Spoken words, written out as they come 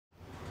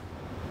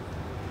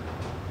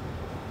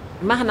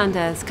Mahananda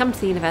has come to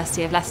the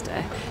University of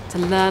Leicester to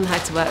learn how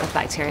to work with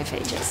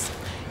bacteriophages.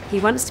 He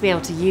wants to be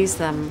able to use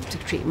them to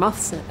treat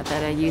moths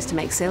that are used to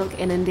make silk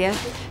in India.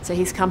 So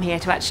he's come here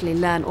to actually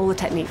learn all the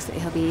techniques that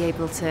he'll be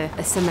able to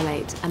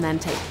assimilate and then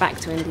take back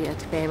to India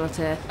to be able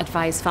to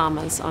advise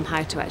farmers on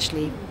how to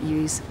actually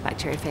use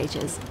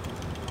bacteriophages.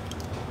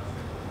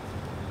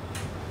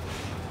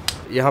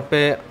 यहाँ पे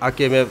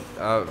आके मैं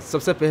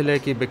सबसे पहले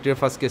कि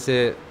bacteriophage कैसे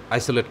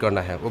isolate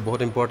करना है वो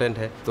बहुत इम्पोर्टेंट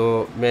है। तो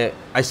मैं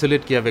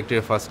आइसोलेट किया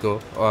बैक्टीरियोफेज को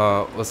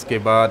और उसके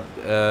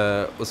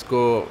बाद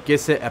उसको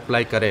कैसे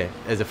अप्लाई करें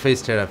एज ए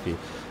फेज थेरेपी।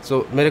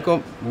 सो मेरे को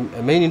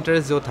मेन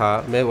इंटरेस्ट जो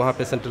था, मैं वहाँ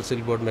पे सेंट्रल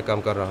सिल्क बोर्ड में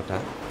काम कर रहा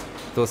था।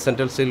 तो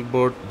सेंट्रल सिल्क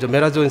बोर्ड जो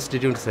मेरा जो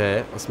इंस्टीट्यूट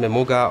है उसमें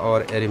मुगा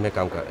और एरी में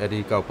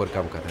एरी का ऊपर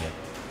काम कर रहे हैं।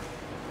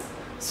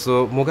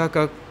 सो मुगा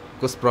का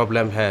कुछ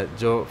प्रॉब्लम है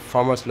जो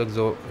फार्मर्स लोग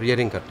जो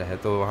रियरिंग करते हैं,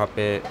 तो वहाँ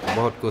पे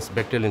बहुत कुछ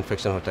बैक्टीरियल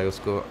इन्फेक्शन होता है,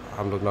 उसको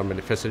हम लोग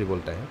नॉर्मली फ्लैचेरी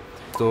बोलते हैं।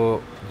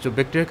 तो जो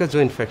बैक्टीरिया का जो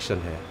इन्फेक्शन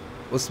है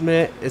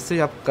उसमें इससे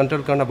आप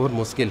कंट्रोल करना बहुत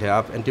मुश्किल है।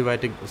 आप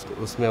एंटीबायोटिक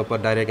उसमें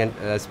ऊपर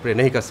डायरेक्ट स्प्रे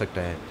नहीं कर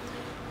सकते हैं।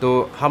 तो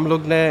हम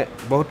लोग ने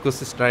बहुत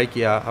कुछ ट्राई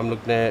किया, हम लोग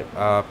ने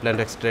प्लांट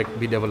एक्सट्रैक्ट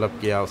भी डेवलप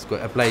किया, उसको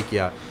अप्लाई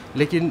किया,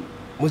 लेकिन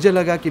मुझे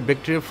लगा कि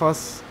bacteriophage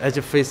as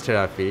A phage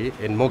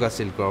therapy in muga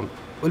silkworm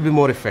will be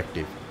more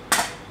effective.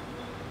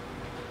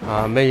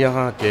 मैं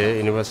यहाँ के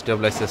यूनिवर्सिटी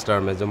ऑफ लेस्टर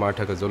में जो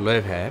मार्था का जो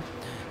लैब है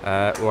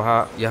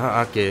यहाँ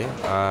आके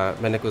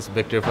मैंने कुछ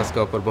बैक्टीरियोफेज के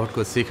ऊपर बहुत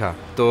कुछ सीखा।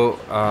 तो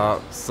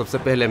सबसे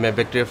पहले मैं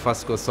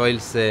बैक्टीरियोफेज को सॉइल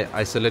से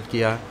आइसोलेट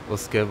किया,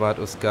 उसके बाद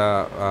उसका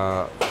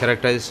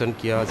कैरेक्टराइजेशन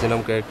किया,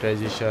 genome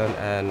characterisation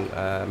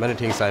and many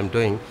things I am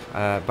doing,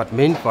 but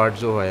main part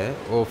जो है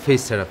वो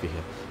फेज थेरेपी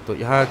है। तो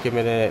यहाँ के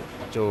मैंने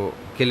जो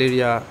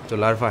कैलेरिया जो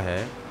लार्वा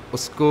है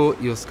उसको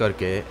यूज़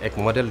करके एक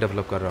मॉडल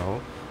डेवलप कर रहा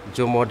हूँ,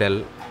 जो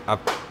मॉडल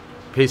आप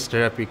फेज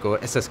थेरेपी को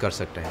एसेस कर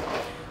सकते हैं।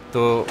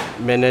 तो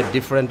मैंने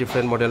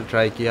डिफरेंट मॉडल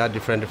ट्राई किया,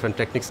 डिफरेंट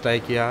टेक्निक्स ट्राई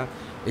किया,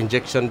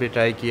 इंजेक्शन भी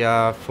ट्राई किया,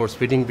 फोर्स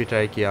फीडिंग भी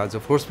ट्राई किया। जो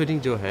फोर्स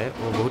फीडिंग जो है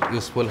वो बहुत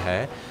यूज़फुल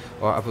है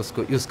और आप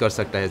उसको यूज़ कर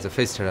सकते हैं एज ए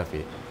फेज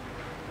थेरेपी।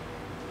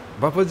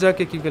 वापस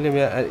जाके क्योंकि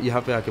मैं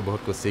यहाँ पे आके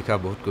बहुत कुछ सीखा,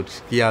 बहुत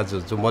कुछ किया।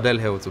 जो मॉडल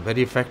है वो तो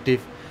very effective,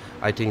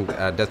 I think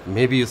that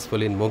may be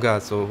useful in muga.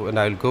 So when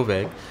I will go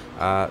back,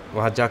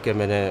 वहाँ जाके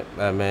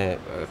मैं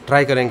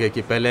ट्राई करेंगे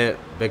कि पहले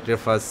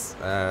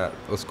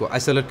बैक्टीरियोफेज उसको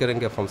आइसोलेट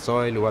करेंगे from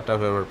soil water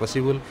where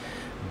possible,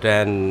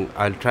 then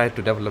I will try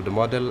to develop the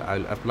model, I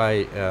will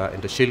apply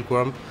in the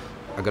silkworm.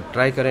 अगर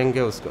try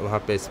करेंगे उसको वहाँ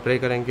पे स्प्रे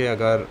करेंगे,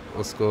 अगर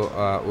उसको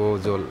वो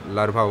जो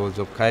लार्वा वो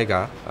जो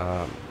खाएगा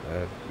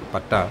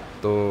पत्ता,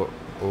 तो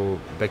वो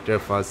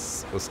बैक्टीरियोफेज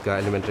उसका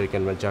एलिमेंट्री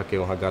कैन में जाके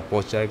वहाँ गार्ड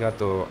पहुँच जाएगा।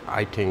 तो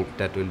I think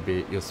that will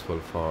be useful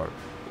for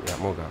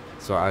muga.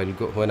 So I will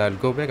go, when I will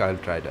go back I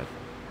will try that.